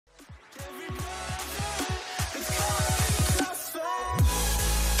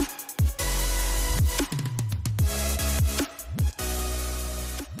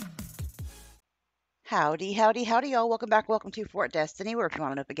Howdy, howdy, howdy, y'all. Welcome back. Welcome to Fort Destiny, where if you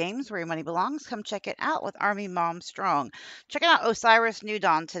want to know the games where your money belongs, come check it out with ArmyMomStrong. Checking out Osiris New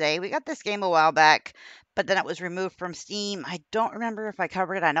Dawn today. We got this game a while back, but then it was removed from Steam. I don't remember if I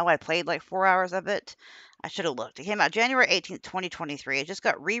covered it. I know I played like 4 hours of it. I should have looked. It came out January 18th, 2023. It just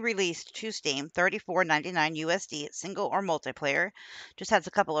got re-released to Steam, $34.99 USD, single or multiplayer. Just has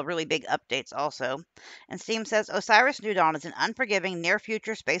a couple of really big updates also. And Steam says Osiris New Dawn is an unforgiving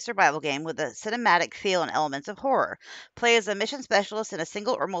near-future space survival game with a cinematic feel and elements of horror. Play as a mission specialist in a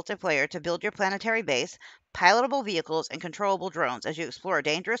single or multiplayer to build your planetary base, pilotable vehicles, and controllable drones as you explore a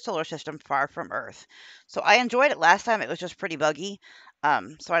dangerous solar system far from Earth. So I enjoyed it last time. It was just pretty buggy.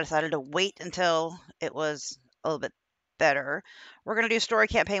 So I decided to wait until it was a little bit better. We're going to do story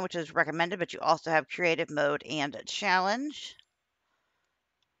campaign, which is recommended, but you also have creative mode and a challenge.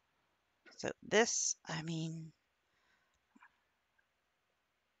 So this,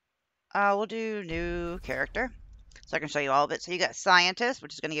 we'll do new character. So I can show you all of it. So you got scientist,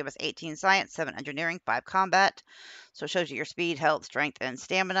 which is going to give us 18 science, 7 engineering, 5 combat. So it shows you your speed, health, strength, and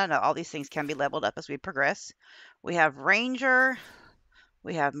stamina. Now all these things can be leveled up as we progress. We have ranger,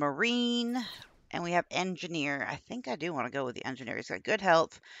 we have marine, and we have engineer. I think I do want to go with the engineer. He's got good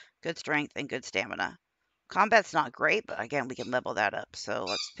health, good strength, and good stamina. Combat's not great, but again, we can level that up. So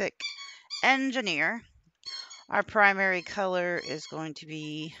let's pick engineer. Our primary color is going to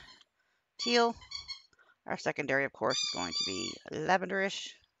be teal. Our secondary, of course, is going to be lavenderish.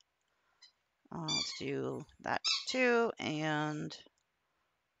 Let's do that too, and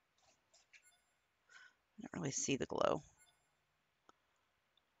I don't really see the glow.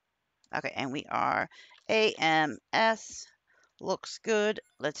 Okay, and we are AMS. Looks good.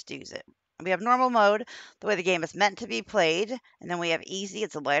 Let's use it. We have normal mode, the way the game is meant to be played, and then we have easy.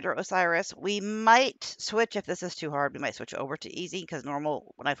 It's a lighter Osiris. We might switch if this is too hard. We might switch over to easy because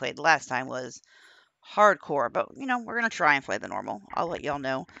normal, when I played last time, was hardcore. But, you know, we're going to try and play the normal. I'll let y'all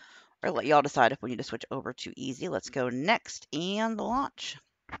know, or let y'all decide if we need to switch over to easy. Let's go next and launch.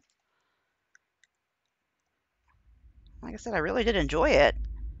 Like I said, I really did enjoy it.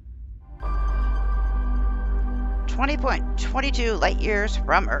 20.22 light years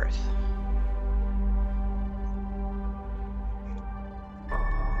from Earth.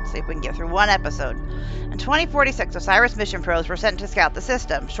 See if we can get through one episode. In 2046, Osiris mission probes were sent to scout the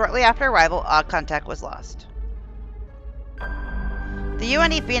system. Shortly after arrival, all contact was lost. The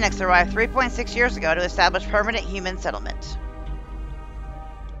UNE Phoenix arrived 3.6 years ago to establish permanent human settlement.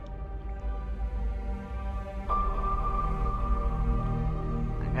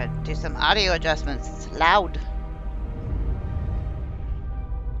 I'm gonna do some audio adjustments. It's loud.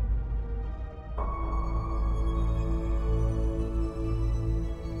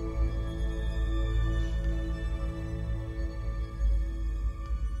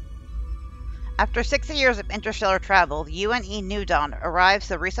 After 60 years of interstellar travel, UNE New Dawn arrives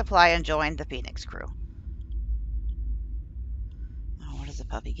to resupply and join the Phoenix crew. Oh, what is the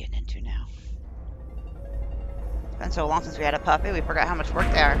puppy getting into now? It's been so long since we had a puppy, we forgot how much work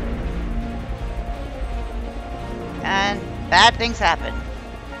they are. And bad things happen.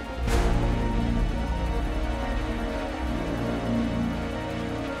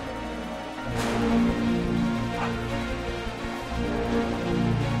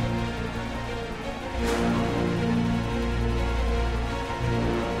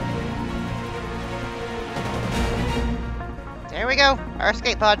 There we go, our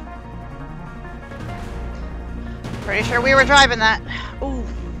escape pod. Pretty sure we were driving that. Ooh.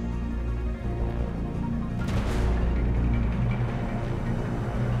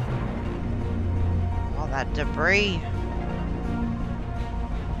 All that debris.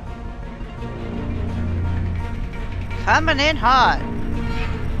 Coming in hot.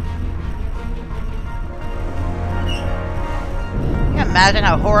 Can you imagine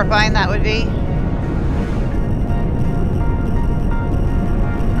how horrifying that would be?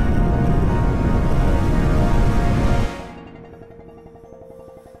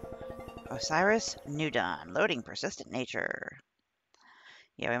 Osiris New Dawn. Loading persistent nature.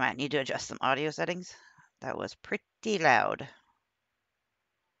 Yeah, we might need to adjust some audio settings. That was pretty loud.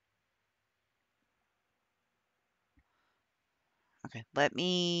 Okay, let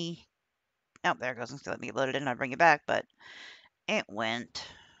me... Oh, there it goes. Let me load it in and I'll bring it back, but it went.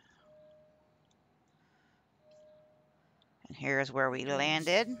 And here's where we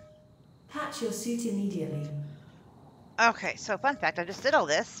landed. Patch your suit immediately. Okay, so fun fact, I just did all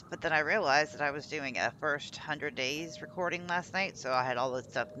this, but then I realized that I was doing a first 100 days recording last night, so I had all this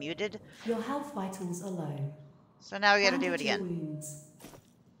stuff muted. Your health vitals are low. So now we gotta do it Bandage your again. wounds.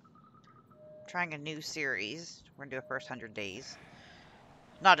 Trying a new series. We're gonna do a first 100 days.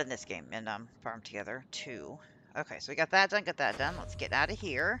 Not in this game, in Farm Together 2. Okay, so we got that done, got that done. Let's get out of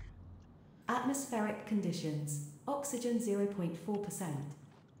here. Atmospheric conditions. Oxygen 0.4%.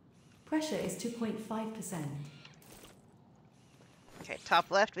 Pressure is 2.5%. Okay, top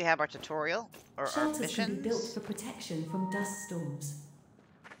left we have our tutorial, or our Shelters can be built missions. for protection from dust storms.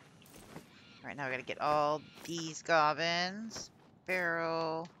 Alright, now we gotta get all these goblins.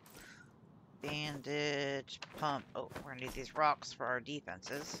 Barrel, bandage, pump. Oh, we're gonna need these rocks for our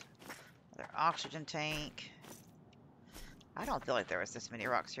defenses. Another oxygen tank. I don't feel like there was this many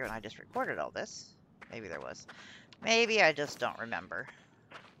rocks here when I just recorded all this. Maybe there was. Maybe I just don't remember.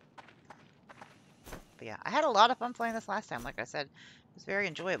 But yeah, I had a lot of fun playing this last time. Like I said, it was very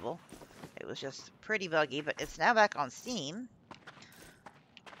enjoyable. It was just pretty buggy, but it's now back on Steam.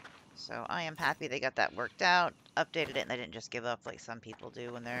 So I am happy they got that worked out, updated it, and they didn't just give up like some people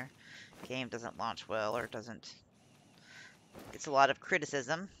do when their game doesn't launch well or doesn't. It's a lot of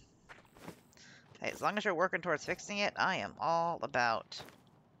criticism. Hey, as long as you're working towards fixing it, I am all about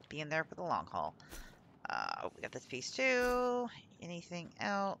being there for the long haul. Oh, we got this piece too. Anything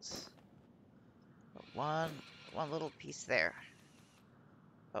else? One little piece there.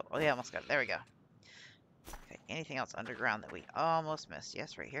 Oh, yeah, almost got it. There we go. Okay, anything else underground that we almost missed?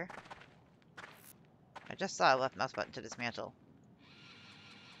 Yes, right here. I just saw a left mouse button to dismantle.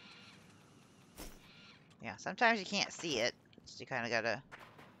 Yeah, sometimes you can't see it. So you kind of gotta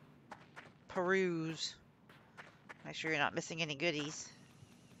peruse. Make sure you're not missing any goodies.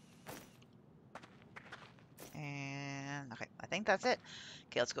 And, okay, I think that's it.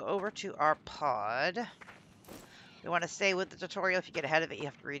 Okay, let's go over to our pod. We want to stay with the tutorial. If you get ahead of it, you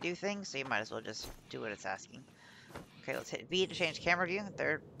have to redo things, so you might as well just do what it's asking. Okay, let's hit V to change camera view.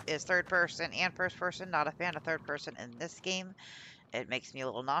 There is third person and first person. Not a fan of third person in this game. It makes me a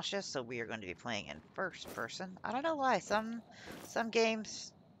little nauseous, so we are going to be playing in first person. I don't know why. Some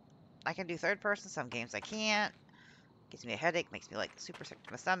games I can do third person, some games I can't. Gives me a headache, makes me like super sick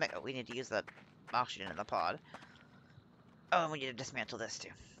to my stomach. Oh, we need to use the oxygen in the pod. Oh, and we need to dismantle this too.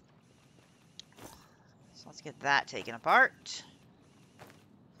 So let's get that taken apart.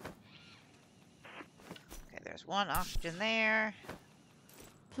 Okay, there's one oxygen there.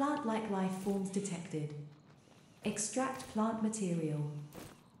 Plant-like life forms detected. Extract plant material.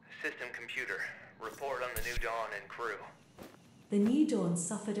 System computer, report on the New Dawn and crew. The New Dawn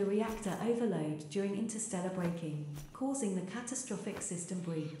suffered a reactor overload during interstellar braking, causing the catastrophic system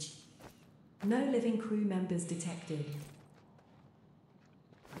breach. No living crew members detected.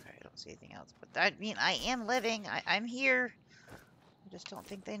 Okay, I don't see anything else. But I mean, I am living. I'm here. I just don't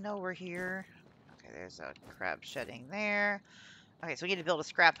think they know we're here. Okay, there's a crab shedding there. Okay, so we need to build a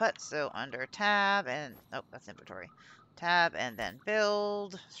scrap hut. So under tab and, oh, that's inventory. Tab and then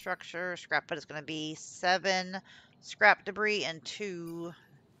build structure. Scrap hut is going to be 7 scrap debris and 2.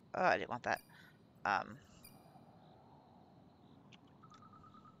 Oh, I didn't want that.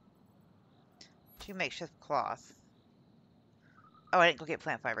 2 makeshift cloth. Oh, I didn't go get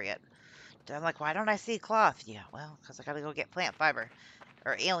plant fiber yet. I'm like, why don't I see cloth? Yeah, well, because I gotta go get plant fiber.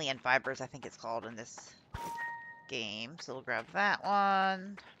 Or alien fibers, I think it's called in this game. So we'll grab that one.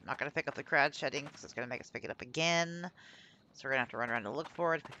 I'm not gonna pick up the crowd shedding because it's gonna make us pick it up again. So we're gonna have to run around to look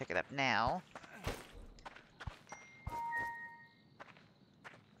for it. Pick it up now.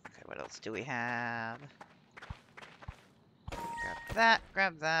 Okay, what else do we have? Grab that,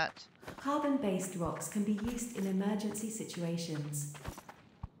 grab that. Carbon-based rocks can be used in emergency situations.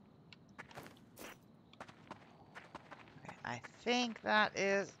 Okay, I think that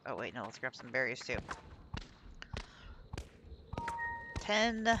is... Oh, wait, no, let's grab some berries too.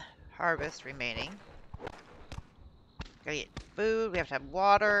 10 harvests remaining. Gotta get food, we have to have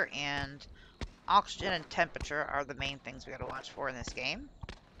water, and oxygen and temperature are the main things we gotta watch for in this game.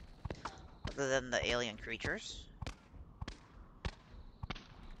 Other than the alien creatures.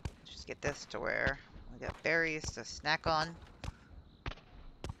 Just get this to where we got berries to snack on.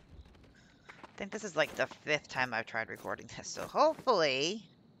 I think this is like the 5th time I've tried recording this, so hopefully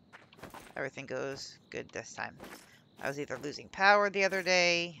everything goes good this time. I was either losing power the other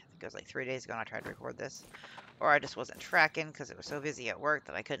day, I think it was like 3 days ago when I tried to record this, or I just wasn't tracking because it was so busy at work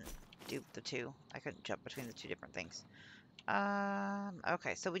that I couldn't do the two. I couldn't jump between the two different things.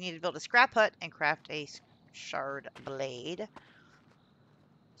 Okay, so we need to build a scrap hut and craft a shard blade.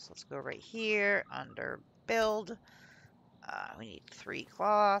 So let's go right here under build. We need 3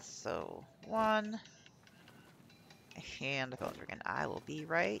 cloths, so 1. And the phone's ringing. I will be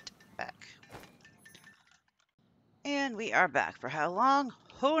right back. And we are back. For how long?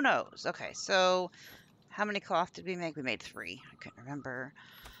 Who knows? Okay, so how many cloth did we make? We made 3. I couldn't remember.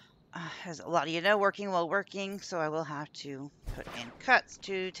 As a lot of you know, working while working, so I will have to put in cuts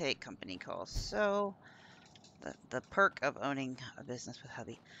to take company calls. So, the perk of owning a business with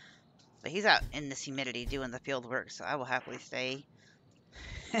hubby. But he's out in this humidity doing the field work, so I will happily stay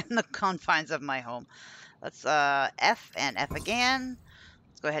in the confines of my home. Let's F and F again.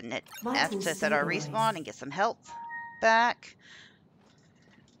 Let's go ahead and hit F Vitals to set our respawn stabilized. and get some health back.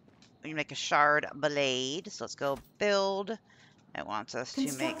 We make a shard blade, so let's go build. It wants us to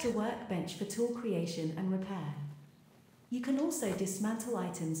Construct make... a workbench for tool creation and repair. You can also dismantle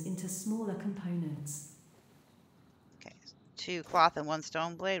items into smaller components. Okay, 2 cloth and 1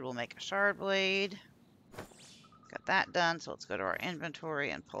 stone blade. We'll make a shard blade. Got that done, so let's go to our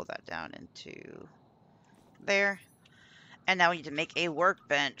inventory and pull that down into there. And now we need to make a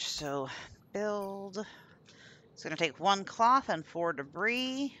workbench, so build. It's going to take 1 cloth and 4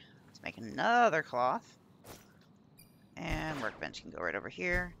 debris. Let's make another cloth. And workbench can go right over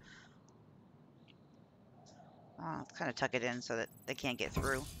here. Let's kind of tuck it in so that they can't get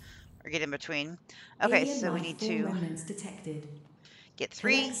through or get in between. Okay, Alien so we life need form to remnants detected. get Collect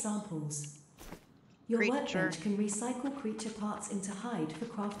 3 samples. Your creature workbench can recycle creature parts into hide for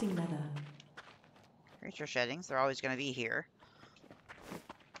crafting leather. sheddings. They're always going to be here.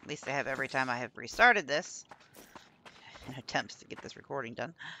 At least they have every time I have restarted this in attempts to get this recording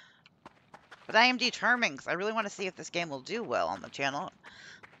done. But I am determined because I really want to see if this game will do well on the channel.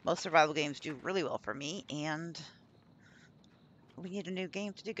 Most survival games do really well for me, and we need a new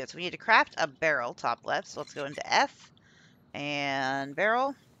game to do good. So we need to craft a barrel, top left. So let's go into F and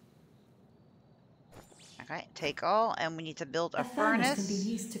barrel. Okay, take all, and we need to build a A furnace can be furnace.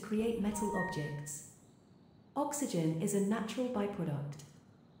 used to create metal objects. Oxygen is a natural byproduct.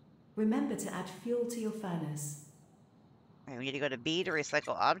 Remember to add fuel to your furnace. Okay, we need to go to B to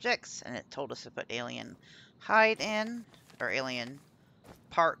recycle objects, and it told us to put alien hide in, or alien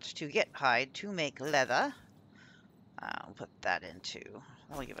parts to get hide to make leather. We'll put that into,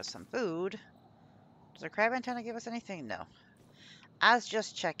 that'll give us some food. Does our crab antenna give us anything? No. As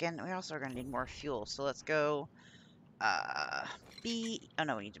just checking, we also are going to need more fuel, so let's go B. Oh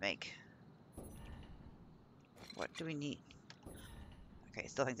no, we need to make, what do we need? Okay,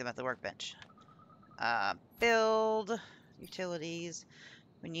 still thinking about the workbench. Build utilities.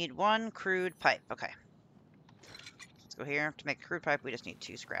 We need 1 crude pipe. Okay. Let's go here. To make a crude pipe, we just need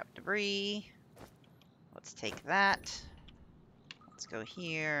 2 scrap debris. Let's take that. Let's go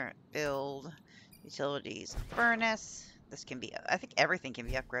here. Build utilities furnace. This can be, I think everything can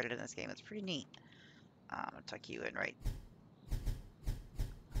be upgraded in this game. It's pretty neat. I'll tuck you in right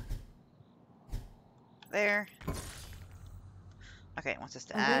there. Okay, it wants us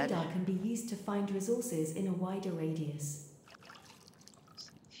to A add radar can be used to find resources in a wider radius.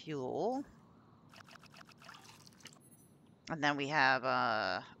 fuel. And then we have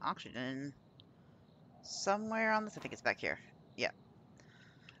oxygen somewhere on this. I think it's back here. Yeah.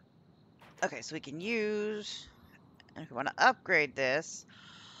 Okay, so we can use, and if we want to upgrade this,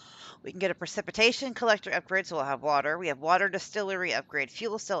 we can get a precipitation collector upgrade, so we'll have water. We have water distillery upgrade,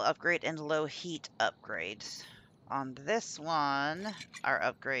 fuel cell upgrade, and low heat upgrades. On this one, our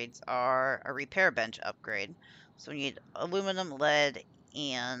upgrades are a repair bench upgrade. So we need aluminum, lead,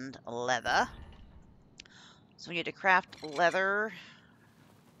 and leather. So we need to craft leather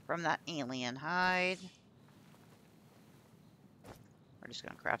from that alien hide. We're just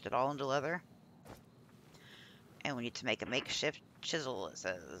going to craft it all into leather. And we need to make a makeshift chisel, it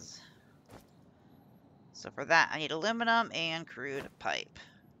says. So for that, I need aluminum and crude pipe.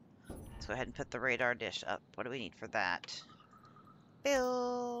 Let's go ahead and put the radar dish up. What do we need for that?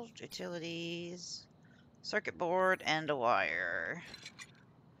 Build, utilities, circuit board, and a wire.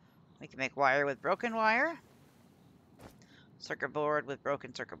 We can make wire with broken wire, circuit board with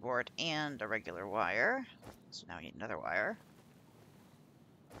broken circuit board, and a regular wire. So now we need another wire.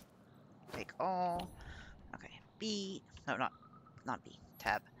 Take all. Okay, B. No, not B.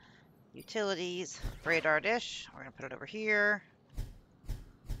 Tab. Utilities, radar dish. We're gonna put it over here.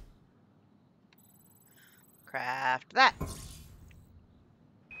 Craft that.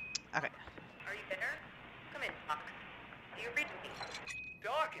 Okay. Are you there? Come in, Fox. Do you read me?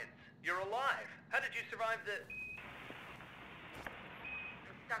 Dawkins, you're alive. How did you survive the...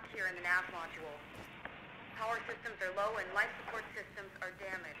 I'm stuck here in the nav module. Power systems are low and life support systems are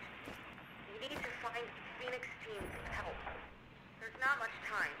damaged. We need to find Phoenix team's help. There's not much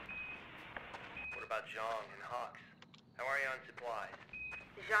time. What about Zhang and Hawks? How are you on supplies?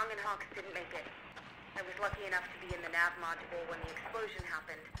 Zhang and Hawks didn't make it. I was lucky enough to be in the nav module when the explosion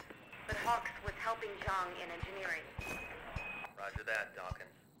happened. But Hawks was helping Zhang in engineering. Roger that,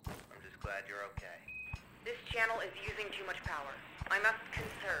 Dawkins. I'm just glad you're okay. This channel is using too much power. I must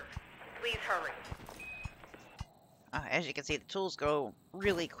conserve. Please hurry. As you can see, the tools go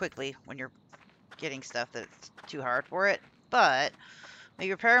really quickly when you're getting stuff that's too hard for it, but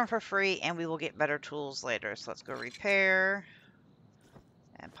we repair them for free and we will get better tools later. So let's go repair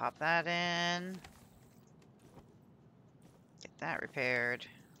and pop that in. Get that repaired.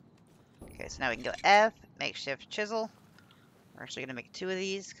 Okay, so now we can go F, makeshift chisel. We're actually going to make 2 of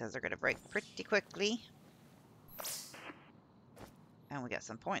these because they're going to break pretty quickly. And we got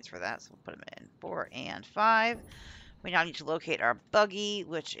some points for that, so we'll put them in 4 and 5. We now need to locate our buggy,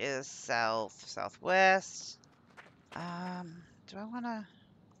 which is southwest. Do I want to...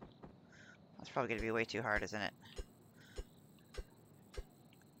 That's probably going to be way too hard, isn't it?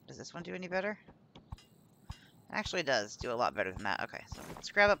 Does this one do any better? It actually does do a lot better than that. Okay, so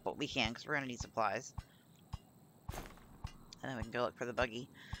let's grab up what we can, because we're going to need supplies. And then we can go look for the buggy.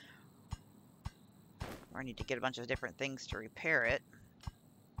 Or I need to get a bunch of different things to repair it.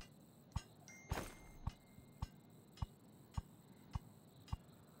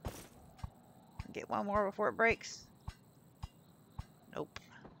 Get one more before it breaks. Nope.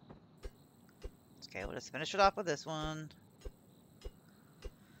 Okay, we'll just finish it off with this one.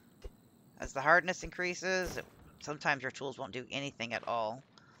 As the hardness increases, sometimes your tools won't do anything at all.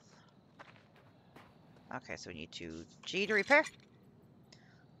 Okay, so we need to G to repair.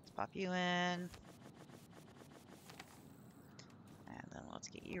 Let's pop you in. And then let's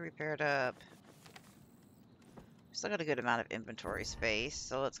get you repaired up. Still got a good amount of inventory space,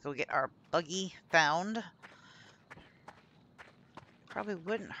 so let's go get our buggy found. Probably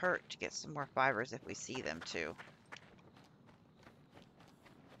wouldn't hurt to get some more fibers if we see them too.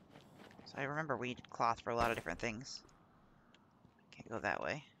 So I remember we needed cloth for a lot of different things. Can't go that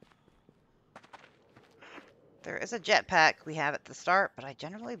way. There is a jetpack we have at the start, but I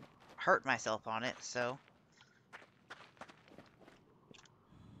generally hurt myself on it, so...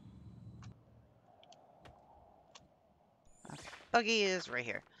 Okay, buggy is right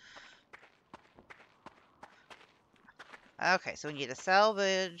here. Okay, so we need to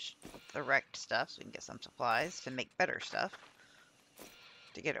salvage the wrecked stuff so we can get some supplies to make better stuff.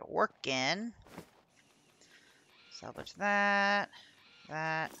 To get it working. Salvage that.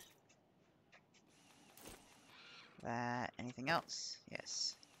 That. Anything else?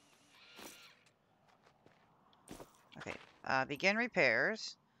 Yes. Okay, begin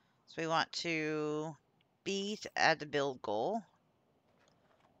repairs. So we want to B to add to build goal.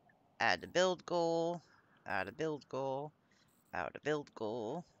 Add to build goal. Add to build goal. Add to build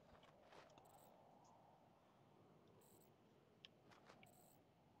goal.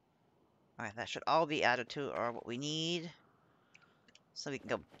 Alright, that should all be added to our what we need. So we can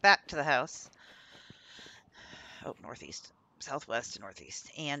go back to the house. Oh, northeast. Southwest to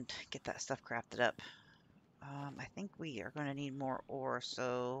northeast. And get that stuff crafted up. I think we are going to need more ore,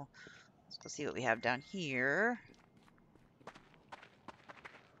 so let's go see what we have down here.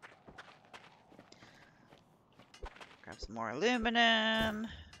 Grab some more aluminum.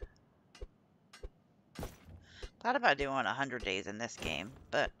 Thought about doing 100 days in this game,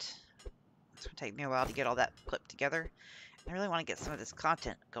 but it's going to take me a while to get all that clipped together. I really want to get some of this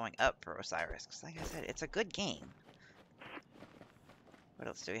content going up for Osiris, because like I said, it's a good game. What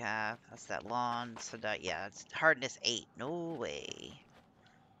else do we have? That's that lawn. So that, yeah, it's hardness 8. No way.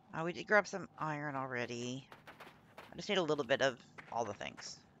 Oh, we did grab some iron already. I just need a little bit of all the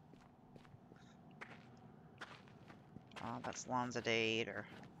things. Oh, that's lawns a date, or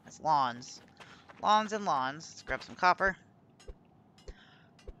that's lawns. Lawns and lawns. Let's grab some copper.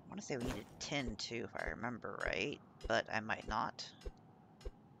 I want to say we needed tin too, if I remember right, but I might not.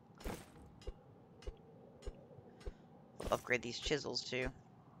 We'll upgrade these chisels too.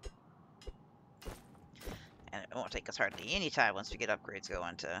 And it won't take us hardly any time once we get upgrades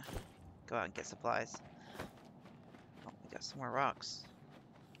going to go out and get supplies. Oh, we got some more rocks.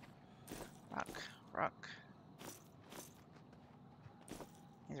 Rock.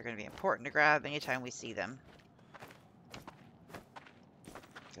 These are going to be important to grab anytime we see them.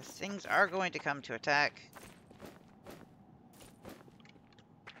 Because things are going to come to attack.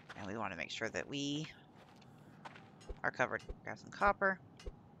 And we want to make sure that we are covered. Grab some copper.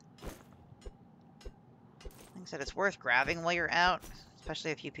 Like I said, it's worth grabbing while you're out.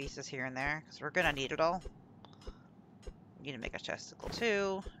 Especially a few pieces here and there. Because we're going to need it all. We need to make a chesticle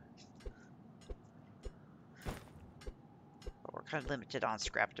too. But we're kind of limited on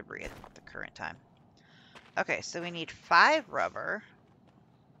scrap debris at the current time. Okay, so we need 5 rubber.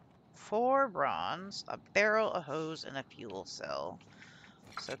 4 bronze, a barrel, a hose, and a fuel cell.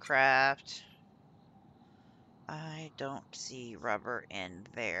 So craft. I don't see rubber in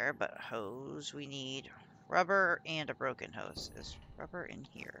there, but hose, we need rubber and a broken hose. Is rubber in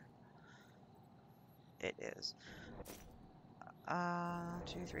here? It is. 2,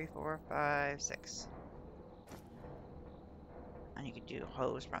 3, 4, 5, 6. And you can do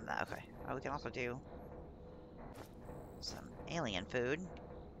hose from that. Okay. Oh, we can also do some alien food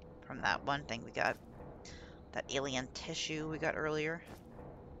from that one thing we got. That alien tissue we got earlier.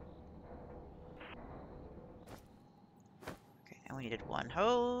 Okay, and we needed 1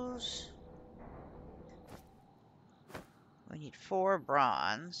 hose. We need 4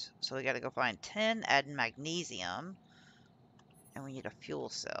 bronze. So we gotta go find 10 add magnesium. And we need a fuel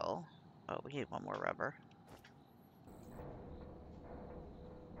cell. Oh, we need 1 more rubber.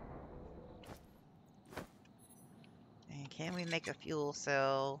 And can we make a fuel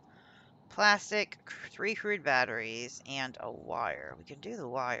cell? Plastic, 3 crude batteries, and a wire. We can do the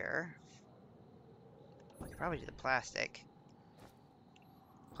wire. We could probably do the plastic.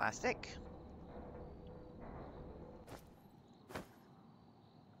 Plastic.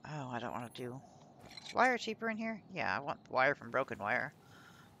 Oh, I don't want to do... Is wire cheaper in here? Yeah, I want wire from broken wire.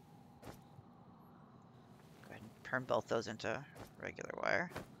 Go ahead and turn both those into regular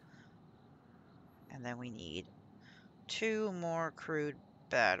wire. And then we need 2 more crude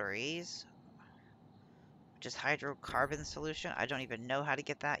batteries, which is hydrocarbon solution. I don't even know how to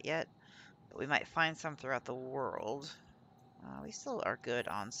get that yet, but we might find some throughout the world. We still are good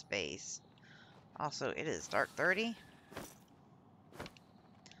on space. Also, it is dark 30.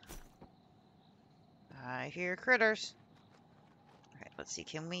 I hear critters. Okay, let's see.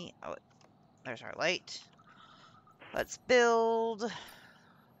 Can we... Oh, there's our light. Let's build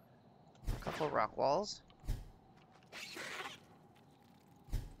a couple rock walls.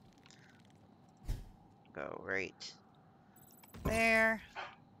 Go right there.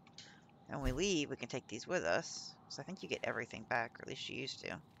 And when we leave, we can take these with us. So I think you get everything back, or at least you used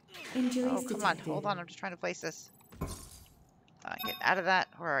to. Injuries Oh, come on. detected. Hold on. I'm just trying to place this. Get out of that.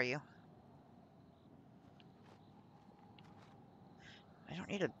 Where are you? I don't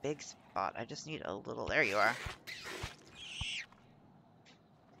need a big spot. I just need a little... There you are.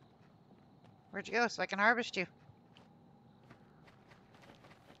 Where'd you go so I can harvest you?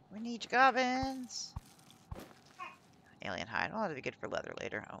 We need goblins. Alien hide. Well, that'll be good for leather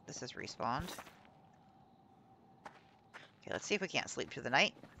later. Oh, this is respawned. Okay, let's see if we can't sleep through the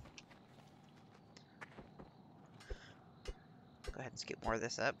night. Go ahead and scoop more of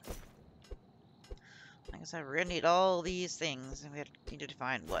this up. Like I said, we're gonna need all these things, and we needed to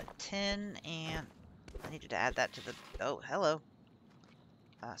find what, 10, and I needed to add that to the. Oh, hello.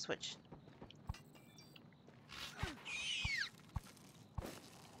 Switch.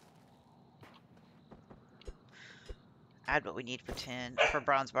 Add what we need for 10 for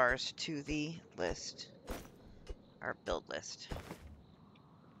bronze bars to the list, our build list.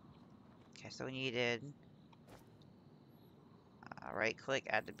 Okay, so we needed right click,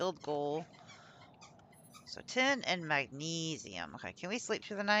 add to build goal. So 10 and magnesium. Okay, can we sleep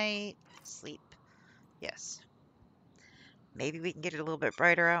through the night? Sleep. Yes. Maybe we can get it a little bit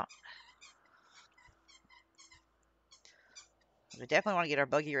brighter out. We definitely want to get our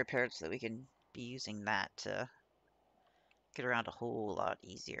buggy repaired so that we can be using that to get around a whole lot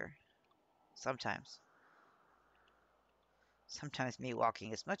easier. Sometimes. Sometimes me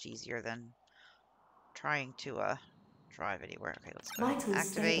walking is much easier than trying to drive anywhere. Okay, let's go ahead and Vitals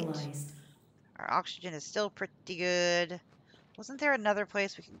activate. stabilized. Our oxygen is still pretty good. Wasn't there another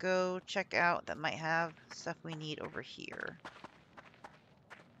place we could go check out that might have stuff we need over here?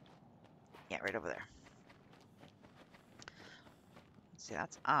 Yeah, right over there. Let's see,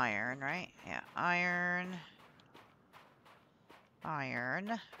 that's iron, right? Yeah, iron.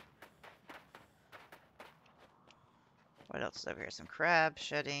 Iron. What else is over here? Some crab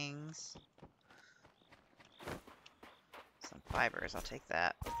sheddings. Some fibers, I'll take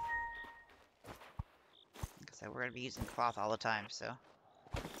that. Like I said, we're going to be using cloth all the time, so.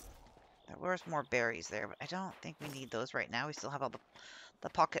 There was more berries there, but I don't think we need those right now. We still have all the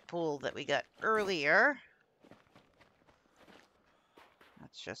pocket pool that we got earlier.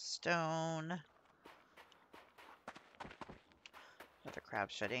 That's just stone. Another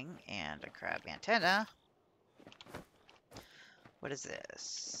crab shedding and a crab antenna. What is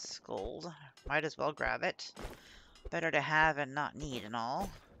this? Gold. Might as well grab it. Better to have and not need and all.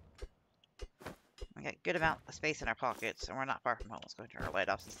 We got a good amount of space in our pockets, and we're not far from home. Let's go turn our light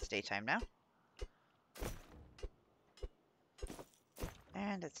off since it's daytime now.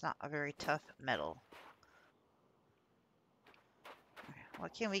 And it's not a very tough metal. Okay,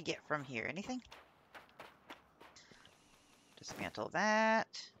 what can we get from here? Anything? Dismantle that.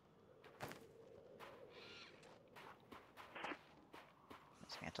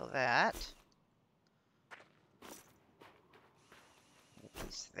 Dismantle that. A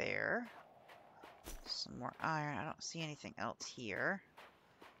piece there. Some more iron. I don't see anything else here.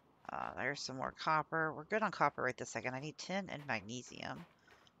 There's some more copper. We're good on copper right this second. I need tin and magnesium.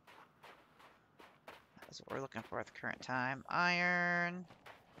 That's what we're looking for at the current time. Iron,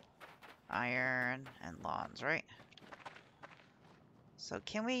 and lawns, right? So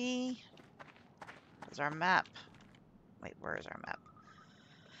can we... Is our map... Wait, where is our map?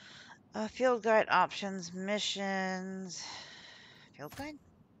 Field guide options, missions... Field guide?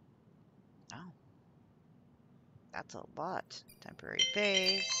 Oh. That's a lot. Temporary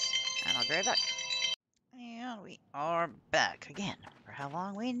base. And I'll be right back. And we are back again. For how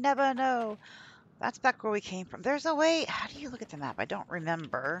long? We never know. That's back where we came from. There's a way. How do you look at the map? I don't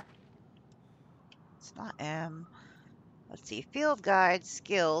remember. It's not M. Let's see. Field guide,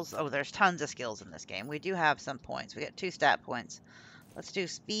 skills. Oh, there's tons of skills in this game. We do have some points. We got 2 stat points. Let's do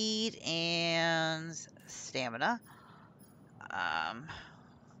speed and stamina.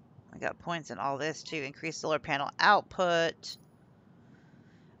 We got points in all this too. Increase solar panel output.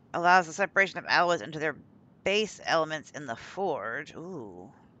 Allows the separation of alloys into their base elements in the forge. Ooh,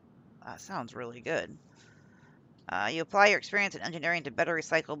 that sounds really good. You apply your experience in engineering to better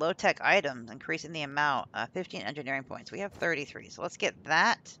recycle low-tech items, increasing the amount. 15 engineering points. We have 33, so let's get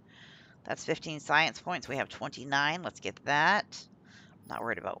that. That's 15 science points. We have 29. Let's get that. Not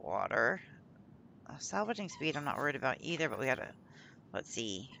worried about water. Salvaging speed, I'm not worried about either, but we gotta... Let's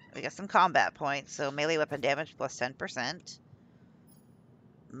see. We got some combat points, so melee weapon damage plus 10%.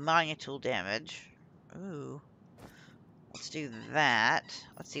 Monutool damage. Ooh. Let's do that.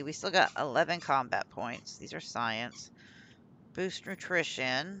 Let's see, we still got 11 combat points. These are science. Boost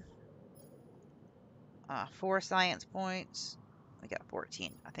nutrition. 4 science points. We got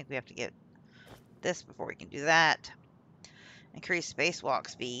 14. I think we have to get this before we can do that. Increase spacewalk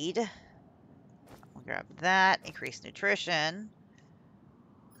speed. We'll grab that. Increase nutrition.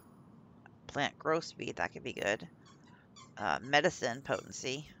 Plant growth speed. That could be good. Medicine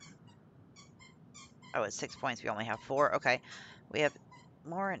potency. Oh, it's 6 points. We only have 4. Okay. We have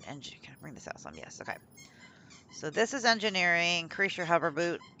more in engine. Can I bring this out some? Yes. Okay. So this is engineering. Increase your hover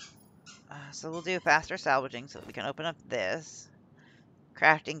boot. So we'll do faster salvaging so that we can open up this.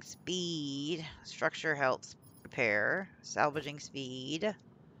 Crafting speed. Structure helps repair. Salvaging speed.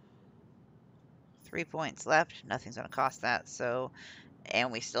 3 points left. Nothing's going to cost that. So,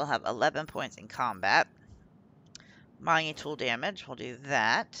 and we still have 11 points in combat. Monutool damage. We'll do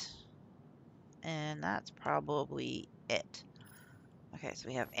that. And that's probably it. Okay, so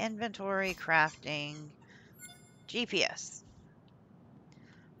we have inventory, crafting, GPS.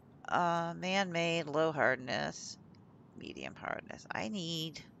 Man-made, low hardness, medium hardness. I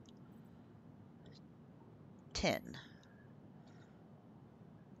need tin.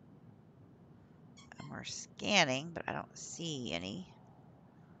 And we're scanning, but I don't see any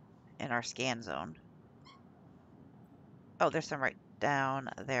in our scan zone. Oh, there's some right down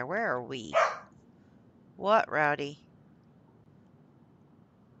there. Where are we? What, Rowdy?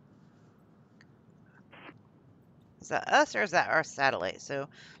 Is that us or is that our satellite? So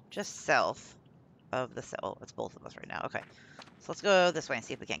just south of the cell. It's both of us right now. Okay. So let's go this way and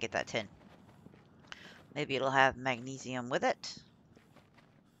see if we can't get that tin. Maybe it'll have magnesium with it.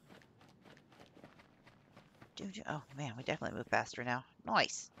 Oh man, we definitely move faster now.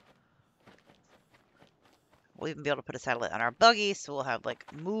 Nice. We'll even be able to put a satellite on our buggy, so we'll have like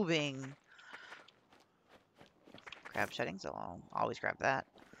moving. Grab shedding, so I'll always grab that.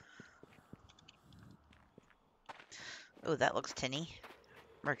 Oh, that looks tinny.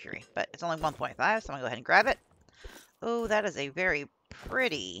 Mercury, but it's only 1.5, so I'm gonna go ahead and grab it. Oh, that is a very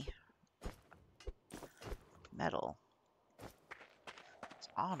pretty metal. It's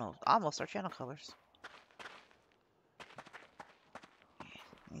almost our channel colors.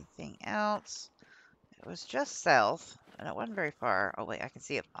 Anything else? It was just south, and it wasn't very far. Oh wait, I can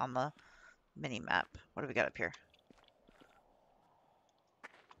see it on the mini map. What do we got up here?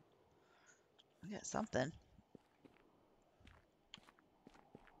 We got something.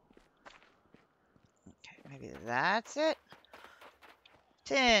 Okay, maybe that's it.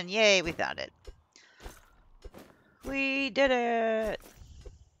 10, yay, we found it. We did it!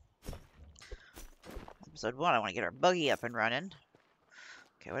 Episode 1, I want to get our buggy up and running.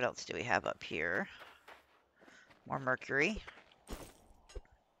 Okay, what else do we have up here? More mercury.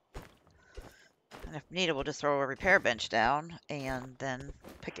 And if needed, we'll just throw a repair bench down and then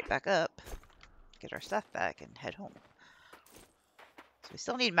pick it back up, get our stuff back, and head home. So we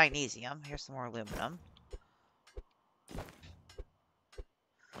still need magnesium. Here's some more aluminum.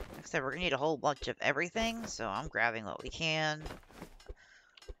 Like I said, we're going to need a whole bunch of everything, so I'm grabbing what we can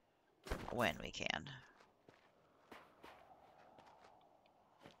when we can.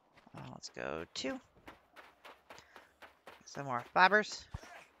 Let's go 2. Some more fibers.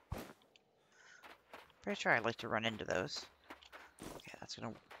 Pretty sure I'd like to run into those. Okay, that's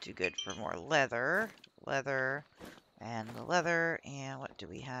going to do good for more leather. Leather and the leather. And what do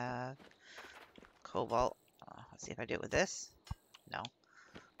we have? Cobalt. Let's see if I do it with this. No.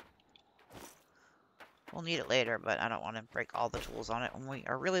 We'll need it later, but I don't want to break all the tools on it when we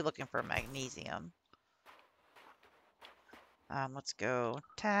are really looking for magnesium. Let's go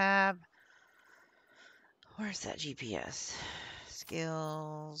tab. Where's that GPS?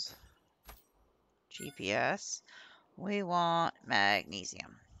 Skills. GPS. We want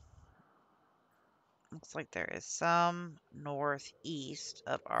magnesium. Looks like there is some northeast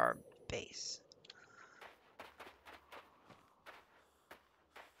of our base.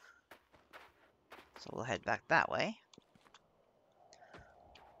 So we'll head back that way.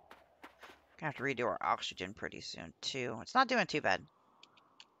 Gonna have to redo our oxygen pretty soon too. It's not doing too bad.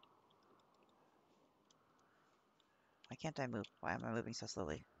 Why can't I move? Why am I moving so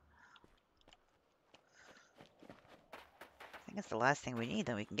slowly? I think it's the last thing we need,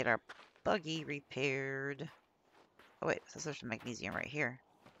 then we can get our buggy repaired. Oh wait, so there's some magnesium right here.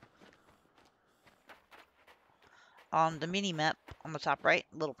 On the mini map on the top right,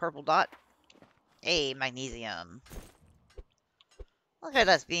 little purple dot. Hey, magnesium. Look at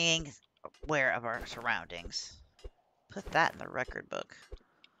us being aware of our surroundings. Put that in the record book.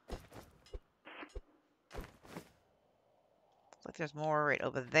 Looks like there's more right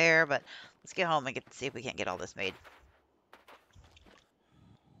over there, but let's get home and see if we can't get all this made.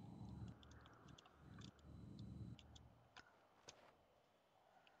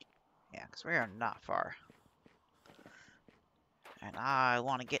 Yeah, because we are not far. And I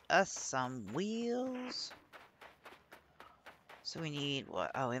want to get us some wheels. So we need what?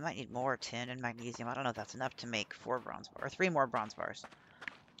 Oh, we might need more tin and magnesium. I don't know if that's enough to make 4 bronze bars, or 3 more bronze bars.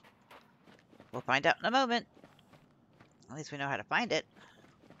 We'll find out in a moment. At least we know how to find it.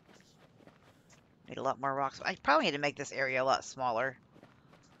 Need a lot more rocks. I probably need to make this area a lot smaller.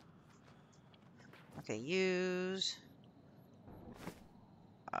 Okay, use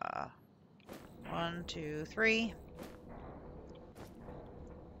 1, 2, 3.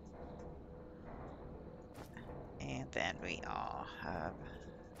 And then we all have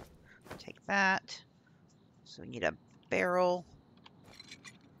take that. So we need a barrel.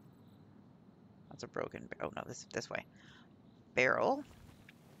 That's a broken barrel. Oh no, this way. Barrel.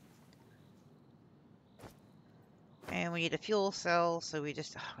 And we need a fuel cell, so we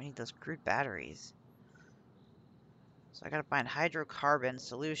need those crude batteries. So I gotta find hydrocarbon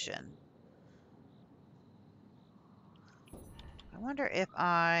solution. I wonder if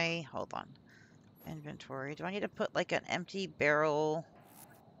hold on. Inventory. Do I need to put like an empty barrel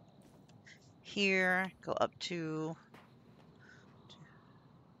here? Go up to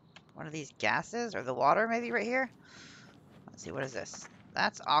one of these gases or the water maybe right here? Let's see, what is this?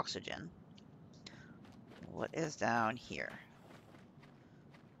 That's oxygen. What is down here?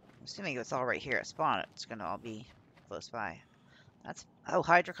 I'm assuming it's all right here at spawn. It's gonna all be close by. That's, oh,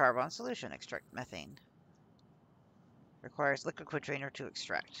 hydrocarbon solution. Extract methane. Requires liquid container to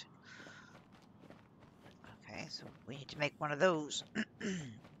extract. Okay, so we need to make one of those.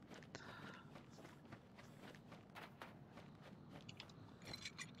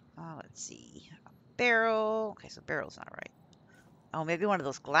 Let's see. A barrel. Okay, so barrel's not right. Oh, maybe one of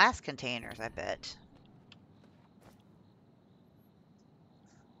those glass containers, I bet.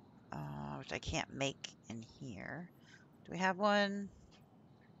 Which I can't make in here. Do we have one?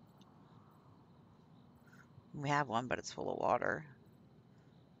 We have one, but it's full of water.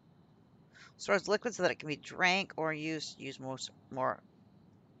 Stores liquid so that it can be drank or used more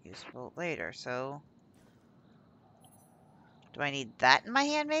useful later. So, do I need that in my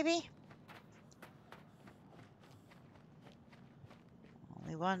hand, maybe?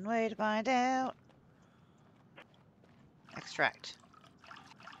 Only one way to find out. Extract.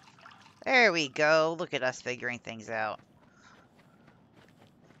 There we go. Look at us figuring things out.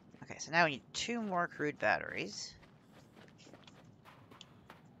 Okay, so now we need 2 more crude batteries.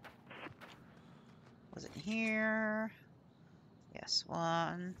 Was it here? Yes,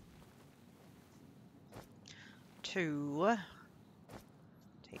 1, 2.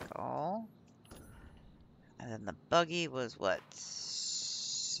 Take all. And then the buggy was what?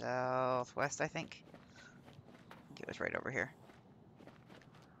 Southwest, I think. It was right over here.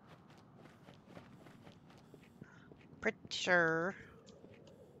 Pretty sure.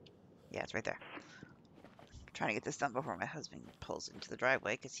 Yeah, it's right there. I'm trying to get this done before my husband pulls into the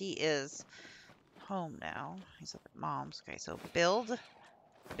driveway because he is home now. He's up at mom's. Okay, so build,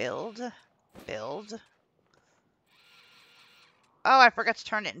 build, build. Oh, I forgot to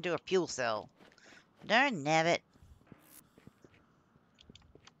turn it into a fuel cell. Darn nabbit.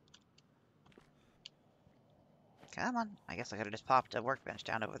 Come on. I guess I could have just popped a workbench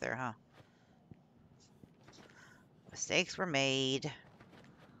down over there, huh? Mistakes were made.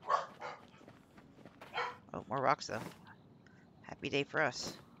 Oh, more rocks, though. Happy day for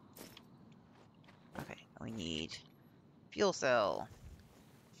us. Okay, we need fuel cell.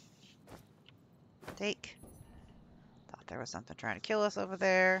 Take. Thought there was something trying to kill us over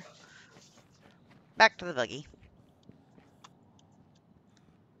there. Back to the buggy.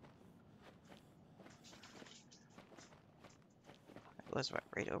 It was what,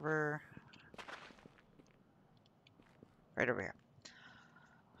 right over here.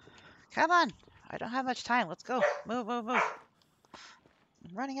 Come on. I don't have much time. Let's go. Move, move, move.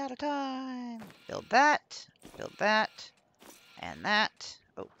 I'm running out of time. Build that, and that.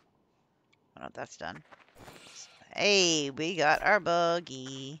 Oh, I don't know if that's done. Hey, we got our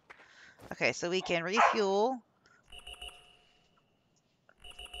buggy. Okay, so we can refuel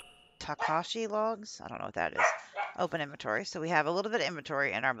Takashi logs. I don't know what that is. Open inventory. So we have a little bit of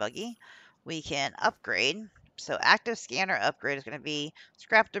inventory in our buggy. We can upgrade. So active scanner upgrade is going to be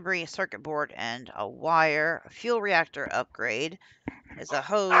scrap debris, circuit board, and a wire. A fuel reactor upgrade is a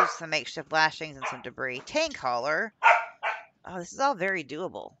hose, some makeshift lashings, and some debris. Tank hauler. Oh, this is all very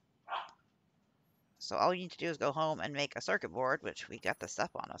doable. So all you need to do is go home and make a circuit board, which we got the stuff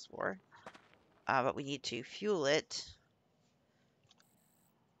on us for. But we need to fuel it.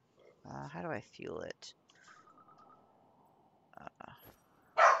 How do I fuel it?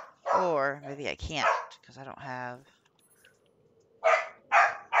 Or maybe I can't because I don't have...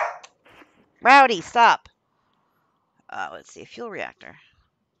 Rowdy, stop! Let's see, a fuel reactor.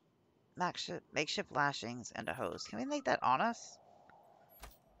 Makeshift lashings and a hose. Can we make that on us?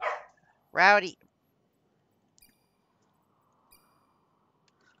 Rowdy!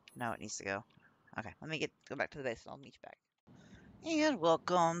 No, it needs to go. Okay, let me go back to the base and I'll meet you back. And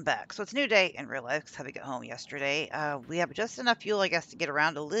welcome back. So it's a new day in real life because Heavy got home yesterday. We have just enough fuel, I guess, to get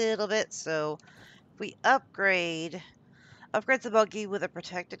around a little bit. So if we upgrade the buggy with a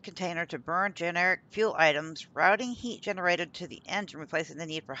protected container to burn generic fuel items, routing heat generated to the engine, replacing the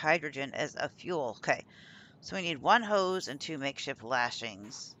need for hydrogen as a fuel. Okay, so we need one hose and 2 makeshift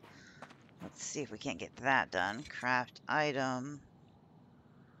lashings. Let's see if we can't get that done. Craft item.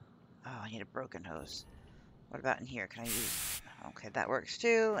 Oh, I need a broken hose. What about in here? Can I use... Okay, that works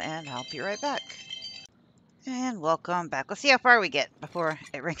too, and I'll be right back. And welcome back. Let's see how far we get before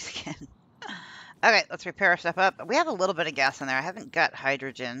it rings again. Okay, let's repair our stuff up. We have a little bit of gas in there. I haven't got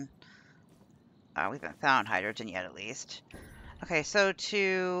hydrogen. We haven't found hydrogen yet, at least. Okay, so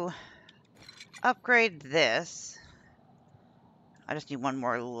to upgrade this, I just need one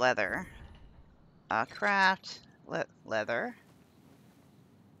more leather. Craft leather.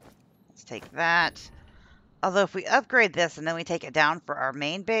 Let's take that. Although if we upgrade this and then we take it down for our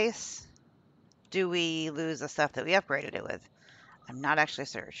main base, do we lose the stuff that we upgraded it with? I'm not actually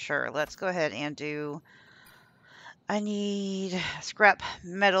sure. Let's go ahead and do... I need a scrap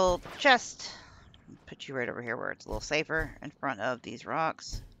metal chest. Put you right over here where it's a little safer in front of these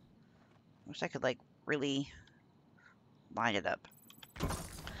rocks. Wish I could, like, really line it up.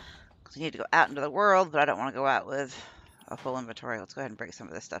 Because we need to go out into the world, but I don't want to go out with a full inventory. Let's go ahead and break some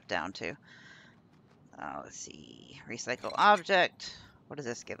of this stuff down, too. Let's see. Recycle object. What does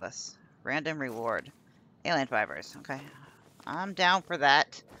this give us? Random reward. Alien fibers. Okay. I'm down for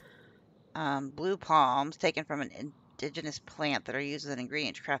that. Blue palms taken from an indigenous plant that are used as an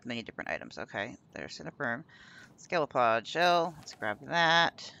ingredient to craft many different items. Okay. There's Cinnaperm. Scalopod shell. Let's grab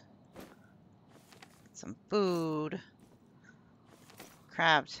that. Some food.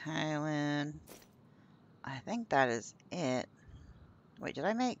 Crab Thailand. I think that is it. Wait, did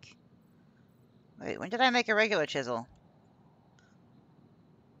I make... Wait, when did I make a regular chisel?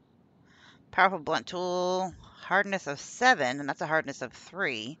 Powerful blunt tool. Hardness of 7, and that's a hardness of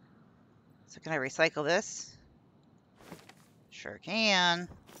 3. So can I recycle this? Sure can.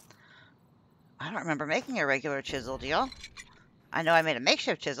 I don't remember making a regular chisel, do y'all? I know I made a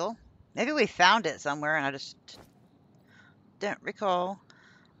makeshift chisel. Maybe we found it somewhere and I just didn't recall.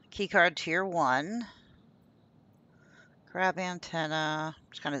 Keycard tier 1. Crab antenna.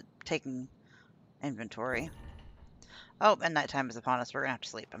 Just kind of taking inventory. Oh, and nighttime is upon us. We're going to have to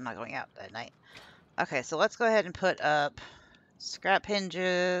sleep. I'm not going out at night. Okay, so let's go ahead and put up scrap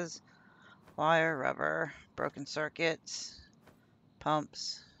hinges, wire, rubber, broken circuits,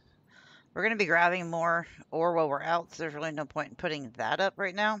 pumps. We're going to be grabbing more ore while we're out, so there's really no point in putting that up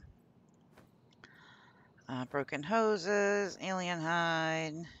right now. Broken hoses, alien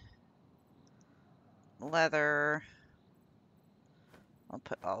hide, leather, I'll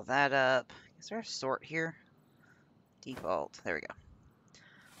put all that up. Is there a sort here? Default. There we go.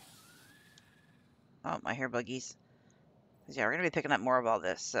 Oh, my hair buggies. Yeah, we're going to be picking up more of all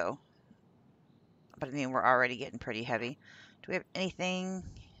this, so. But I mean, we're already getting pretty heavy. Do we have anything?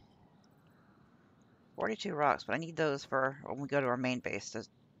 42 rocks, but I need those for when we go to our main base to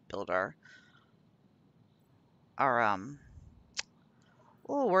build our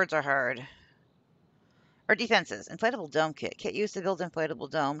oh, words are hard. Our defenses. Inflatable dome kit. Kit used to build inflatable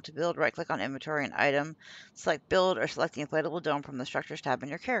dome. To build, right click on inventory and item. Select build or select the inflatable dome from the structures tab in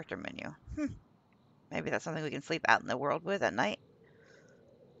your character menu. Maybe that's something we can sleep out in the world with at night.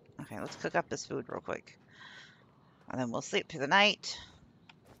 Okay, let's cook up this food real quick. And then we'll sleep through the night.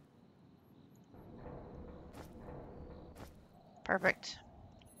 Perfect.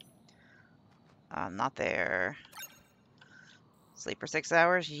 Not there. Sleep for 6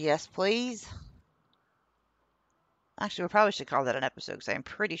 hours? Yes, please. Actually, we probably should call that an episode because I'm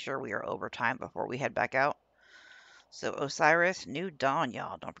pretty sure we are over time before we head back out. So, Osiris, New Dawn,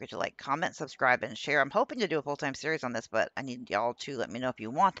 y'all. Don't forget to like, comment, subscribe, and share. I'm hoping to do a full-time series on this, but I need y'all to let me know if you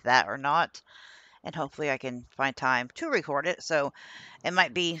want that or not. And hopefully I can find time to record it. So, it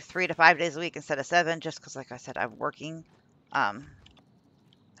might be 3 to 5 days a week instead of 7, just because, like I said, I'm working. I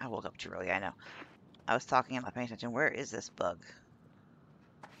woke up too early, I know. I was talking and not paying attention. Where is this bug?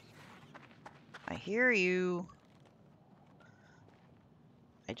 I hear you.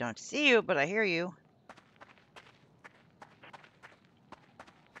 I don't see you, but I hear you.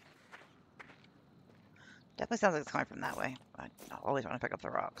 Definitely sounds like it's coming from that way. I always want to pick up the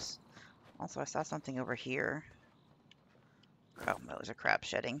rocks. Also, I saw something over here. Oh, no, there's a crab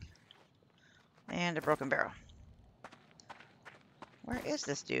shedding. And a broken barrel. Where is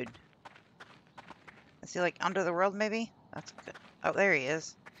this dude? Is he like under the world, maybe? That's good. Oh, there he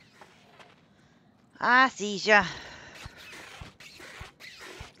is. I see ya.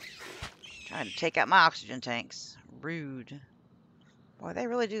 Trying to take out my oxygen tanks. Rude. Boy, they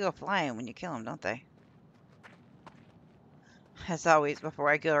really do go flying when you kill them, don't they? As always, before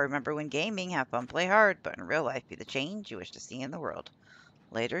I go, remember when gaming, have fun, play hard, but in real life, be the change you wish to see in the world.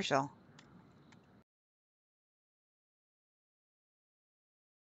 Later, y'all.